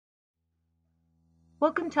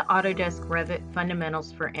Welcome to Autodesk Revit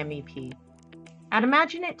Fundamentals for MEP. At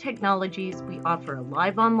Imaginate Technologies, we offer a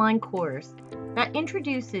live online course that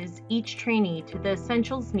introduces each trainee to the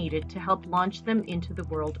essentials needed to help launch them into the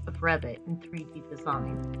world of Revit and 3D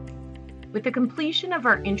design. With the completion of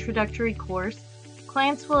our introductory course,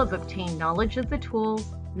 clients will have obtained knowledge of the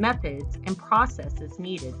tools, methods, and processes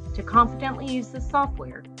needed to confidently use the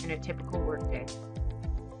software in a typical workday.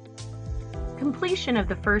 Completion of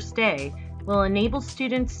the first day will enable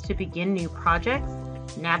students to begin new projects,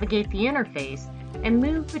 navigate the interface, and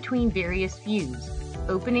move between various views,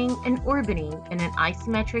 opening and orbiting in an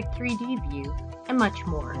isometric 3D view, and much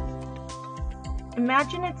more.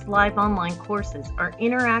 Imaginat's live online courses are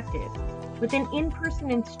interactive, with an in-person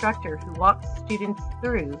instructor who walks students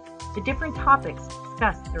through the different topics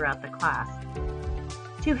discussed throughout the class.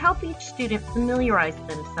 To help each student familiarize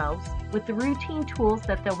themselves with the routine tools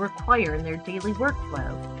that they'll require in their daily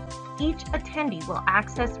workflow, each attendee will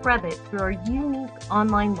access Revit through our unique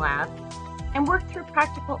online lab and work through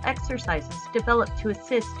practical exercises developed to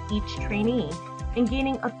assist each trainee in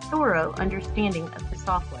gaining a thorough understanding of the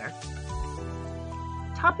software.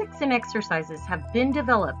 Topics and exercises have been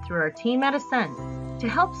developed through our team at Ascend to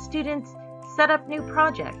help students set up new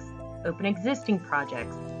projects, open existing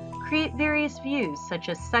projects, create various views such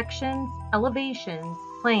as sections, elevations,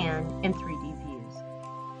 plan, and 3D views.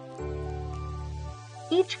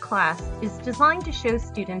 Each class is designed to show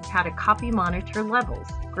students how to copy monitor levels,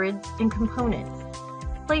 grids, and components,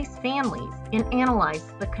 place families and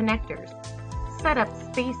analyze the connectors, set up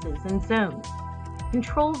spaces and zones,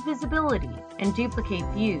 control visibility and duplicate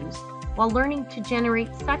views while learning to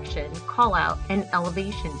generate section, callout, and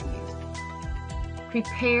elevation views.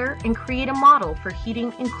 Prepare and create a model for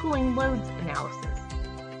heating and cooling loads analysis.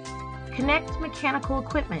 Connect mechanical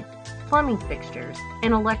equipment, plumbing fixtures,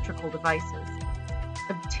 and electrical devices.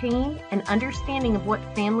 Obtain an understanding of what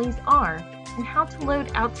families are and how to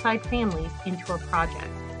load outside families into a project.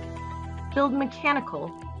 Build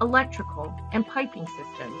mechanical, electrical, and piping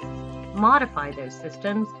systems. Modify those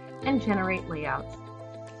systems and generate layouts.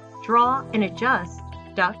 Draw and adjust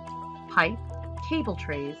duct, pipe, cable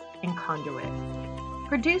trays, and conduit.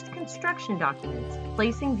 Produce construction documents,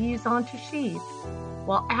 placing views onto sheets,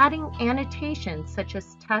 while adding annotations such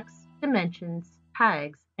as text, dimensions,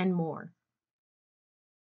 tags, and more.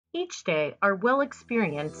 Each day, our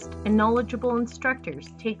well-experienced and knowledgeable instructors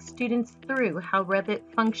take students through how Revit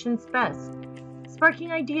functions best,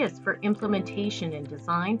 sparking ideas for implementation and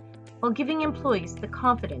design while giving employees the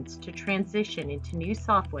confidence to transition into new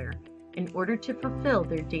software in order to fulfill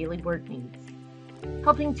their daily work needs,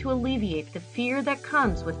 helping to alleviate the fear that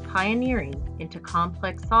comes with pioneering into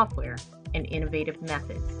complex software and innovative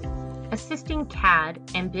methods, assisting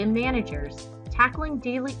CAD and BIM managers tackling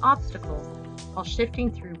daily obstacles while shifting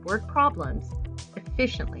through work problems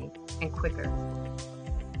efficiently and quicker.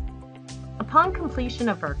 Upon completion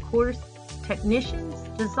of our course, technicians,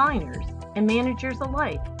 designers, and managers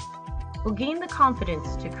alike will gain the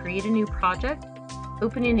confidence to create a new project,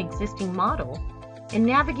 open an existing model, and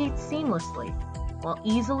navigate seamlessly while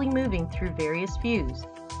easily moving through various views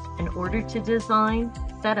in order to design,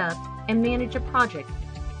 set up, and manage a project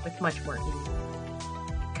with much more ease.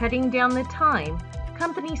 Cutting down the time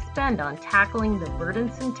companies spend on tackling the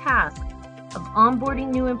burdensome task of onboarding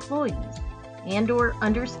new employees and/or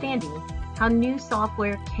understanding how new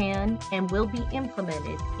software can and will be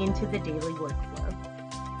implemented into the daily workflow.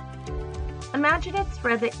 Imaginat's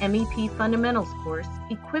Revit MEP Fundamentals course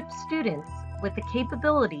equips students with the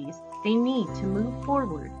capabilities they need to move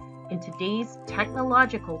forward in today's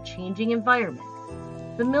technological changing environment,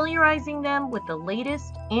 familiarizing them with the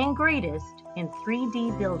latest and greatest in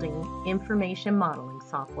 3D building information modeling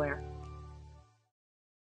software.